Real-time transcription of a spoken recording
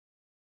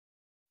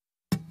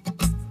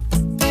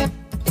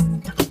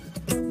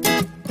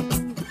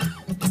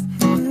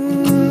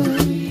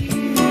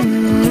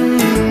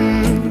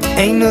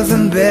Ain't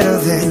nothing better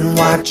than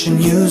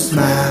watching you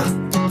smile.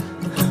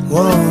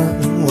 Whoa,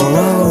 whoa,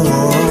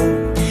 whoa,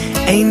 whoa.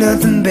 Ain't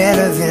nothing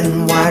better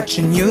than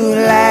watching you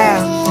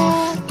laugh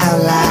out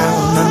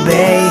loud, my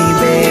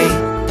baby.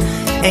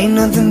 Ain't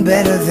nothing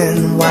better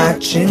than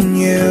watching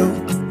you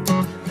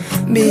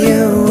be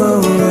you.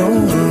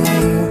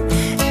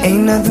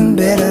 Ain't nothing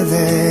better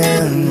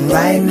than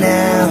right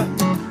now.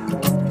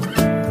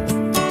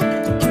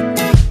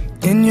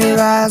 In your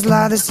eyes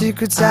lie the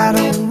secrets I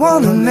don't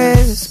wanna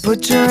miss.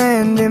 Put your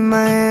hand in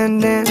my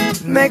hand and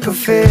make a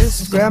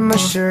fist. Grab my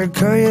shirt,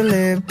 curl your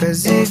lip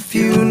as if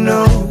you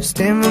know.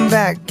 Staring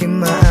back in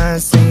my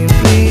eyes saying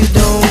please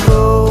don't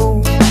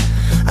go.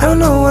 I don't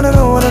know what I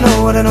know, what I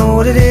know, what I know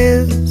what it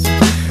is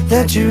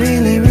that you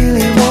really,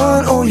 really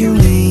want or you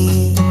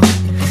need.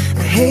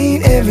 I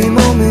hate every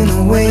moment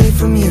away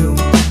from you.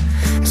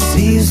 I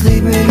see you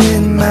sleeping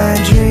in my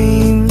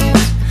dreams.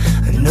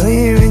 I know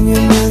you're in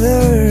your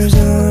mother's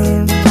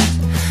arms.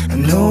 I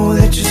know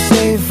that you're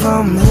safe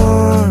from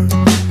harm.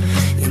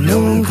 You know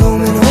I'm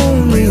coming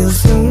home real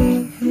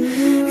soon,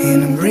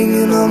 and I'm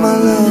bringing all my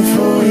love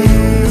for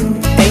you.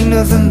 Ain't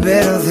nothing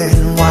better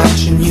than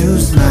watching you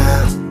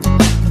smile.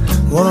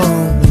 Whoa,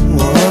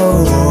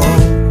 whoa, whoa.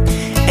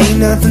 Ain't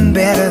nothing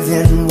better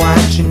than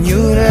watching you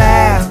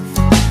laugh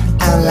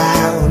out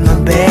loud, my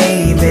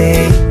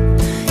baby.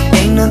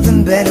 Ain't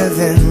nothing better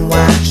than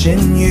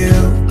watching you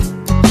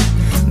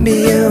be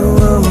you.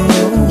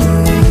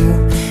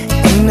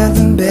 Ain't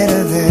nothing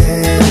better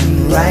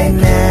than right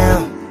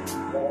now.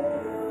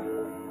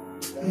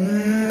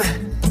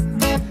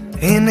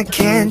 And I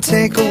can't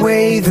take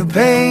away the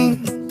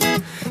pain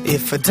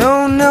if I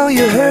don't know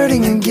you're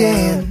hurting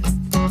again.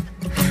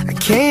 I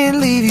can't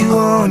leave you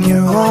on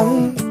your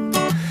own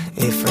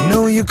if I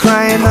know you're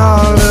crying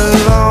all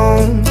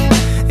alone.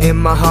 And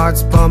my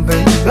heart's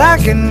pumping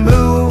black and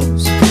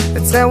blues.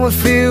 That's how I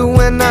feel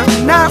when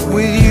I'm not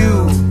with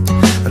you.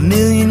 A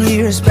million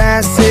years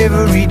pass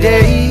every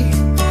day,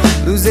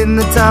 losing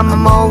the time,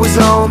 I'm always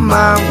on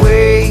my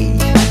way.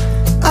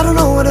 I don't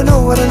know what I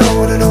know, what I know,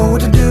 what I know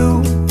what to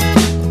do.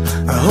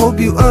 I hope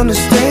you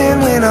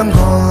understand when I'm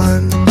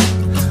gone.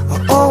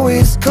 I'll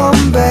always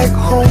come back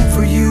home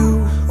for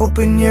you.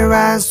 Open your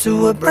eyes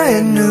to a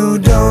brand new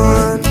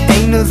dawn.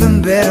 Ain't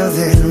nothing better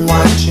than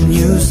watching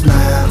you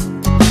smile.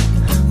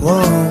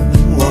 Whoa,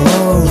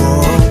 whoa,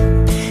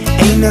 whoa.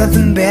 Ain't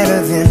nothing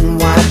better than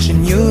watching